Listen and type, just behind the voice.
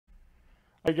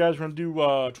All right, guys, we're going to do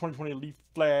 2020 Leaf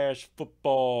Flash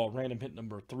Football random hit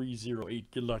number 308.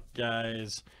 Good luck,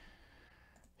 guys.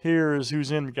 Here's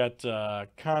who's in. We got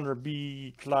Connor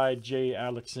B, Clyde J,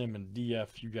 Alex M, and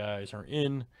DF. You guys are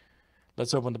in.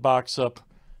 Let's open the box up.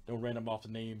 Don't random off the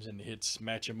names and the hits.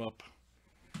 Match them up.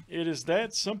 It is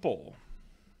that simple.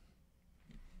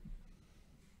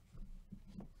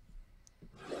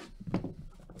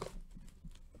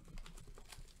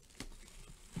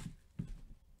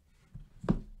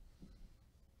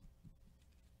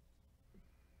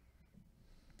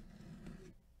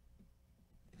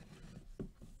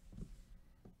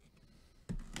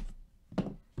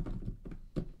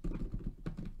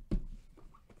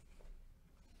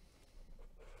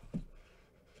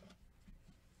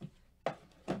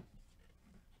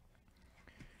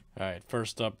 All right,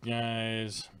 first up,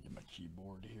 guys. Get my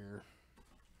keyboard here.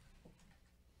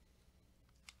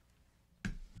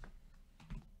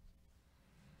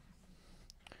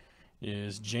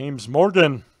 Is James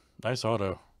Morgan. Nice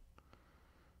auto.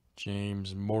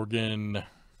 James Morgan.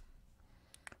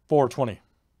 4/20.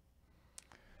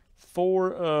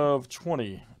 4 of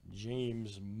 20.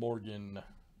 James Morgan.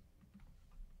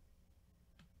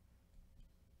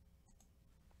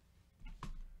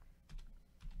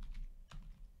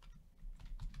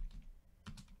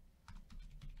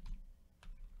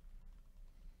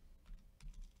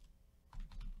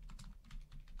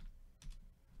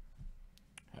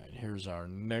 All right, here's our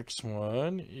next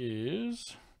one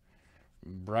is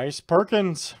Bryce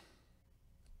Perkins.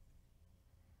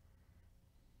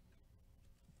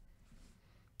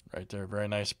 Right there, very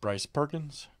nice Bryce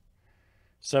Perkins.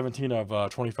 17 of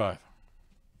 25.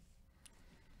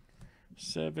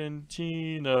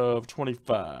 17 of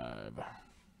 25.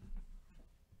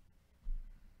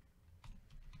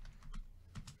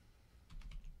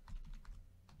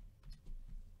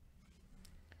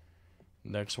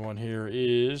 Next one here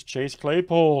is Chase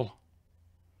Claypool.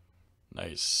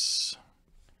 Nice.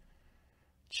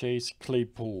 Chase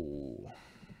Claypool.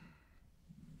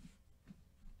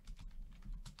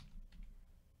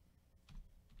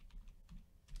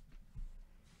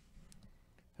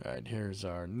 All right, here's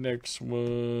our next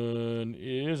one.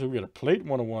 We got a plate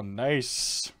 101.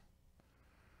 Nice.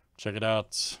 Check it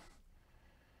out.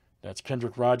 That's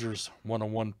Kendrick Rogers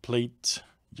 101 plate,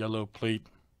 yellow plate.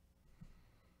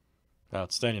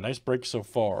 Outstanding. Nice break so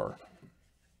far.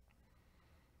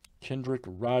 Kendrick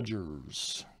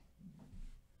Rogers.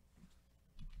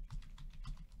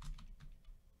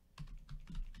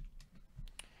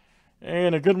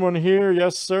 And a good one here.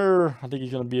 Yes, sir. I think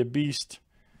he's going to be a beast.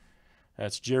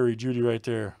 That's Jerry Jeudy right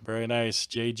there. Very nice.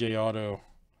 JJ Auto.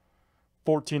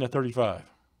 14 of 35.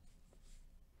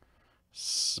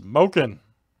 Smoking.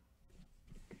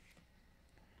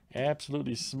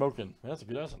 Absolutely smoking. That's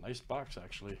a nice box,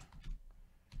 actually.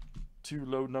 2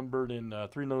 low numbered and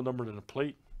 3 low numbered and a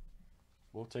plate.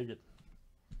 We'll take it.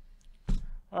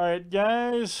 All right,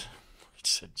 guys. It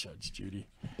said Judge Judy.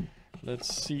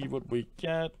 Let's see what we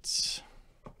got.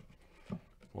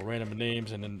 We'll random the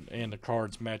names and the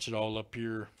cards match it all up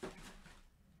here.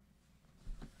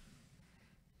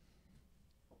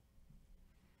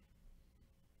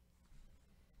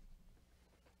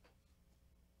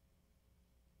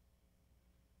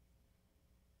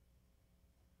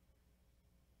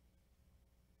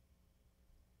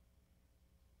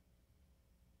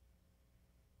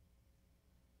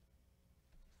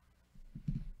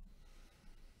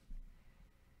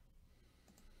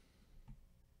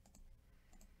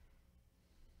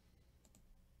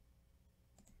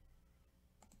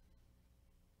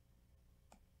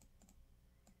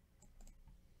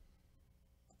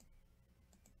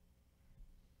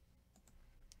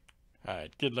 All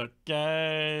right, good luck,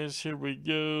 guys. Here we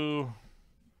go.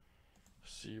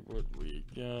 See what we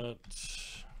got.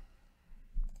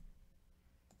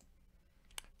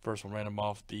 First one, random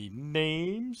off the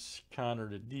names. Connor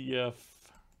to DF.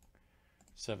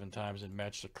 7 times and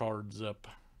match the cards up.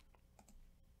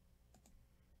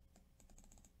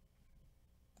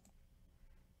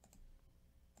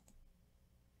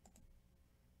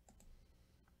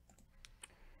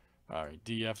 All right,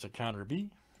 DF to Connor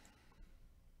B.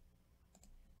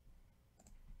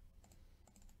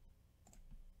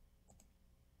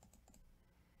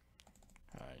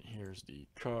 All right, here's the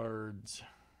cards.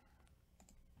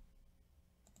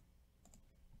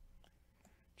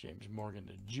 James Morgan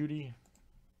to Judy.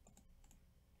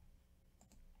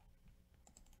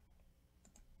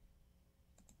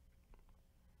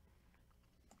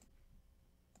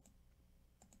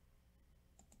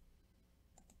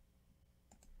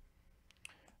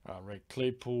 All right,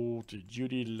 Claypool to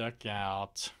Judy. Look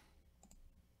out.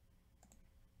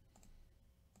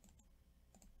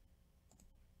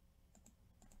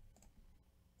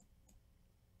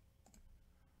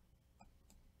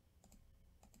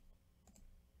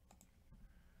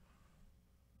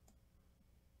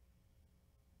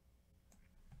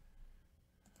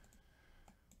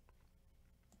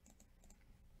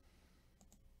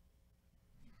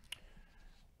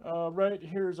 All right,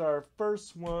 here's our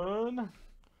first one.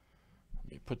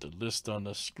 Let me put the list on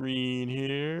the screen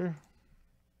here.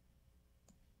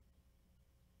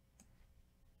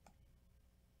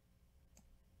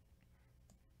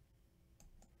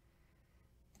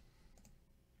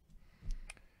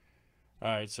 All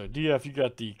right, so DF, you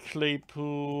got the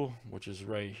Claypool, which is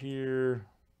right here.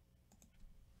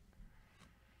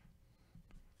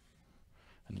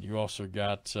 And you also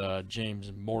got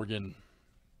James Morgan.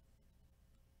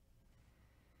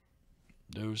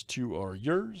 Those two are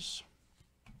yours.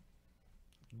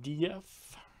 DF.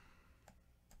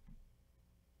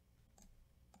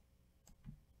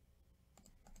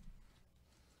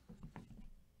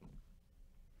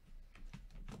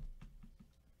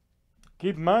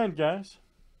 Keep in mind, guys.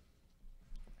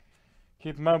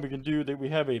 Keep in mind, we can do that. We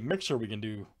have a mixer we can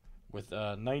do with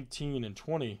 19 and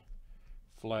 20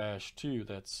 flash too.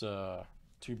 That's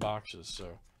 2 boxes.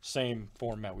 So same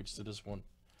format. We just did this one.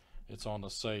 It's on the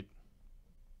site.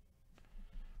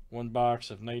 1 box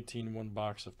of 19, 1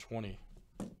 box of 20.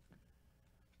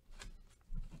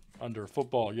 Under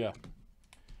football, yeah.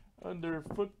 Under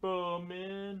football,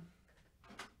 man.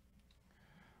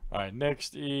 All right,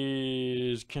 next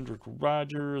is Kendrick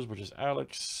Rogers, which is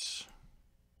Alex.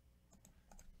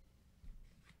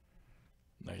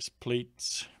 Nice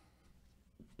plates.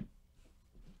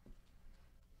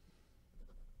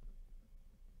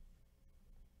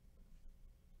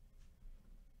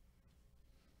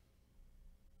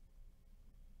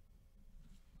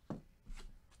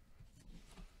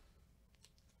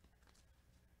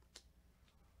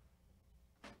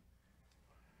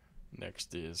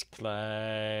 Next is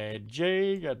Clyde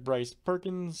J. Got Bryce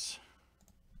Perkins.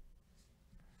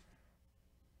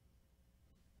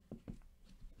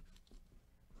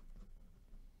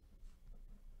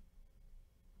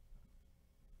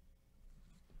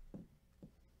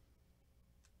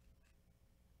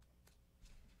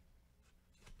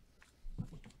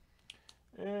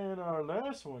 And our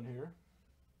last one here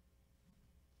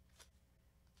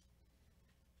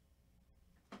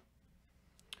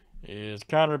is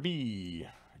Connor B.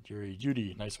 Jerry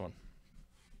Judy. Nice one.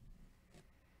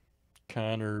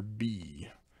 Connor B.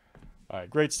 All right,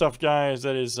 great stuff, guys.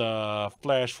 That is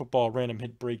Flash Football Random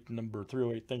Hit Break number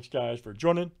 308. Thanks, guys, for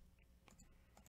joining.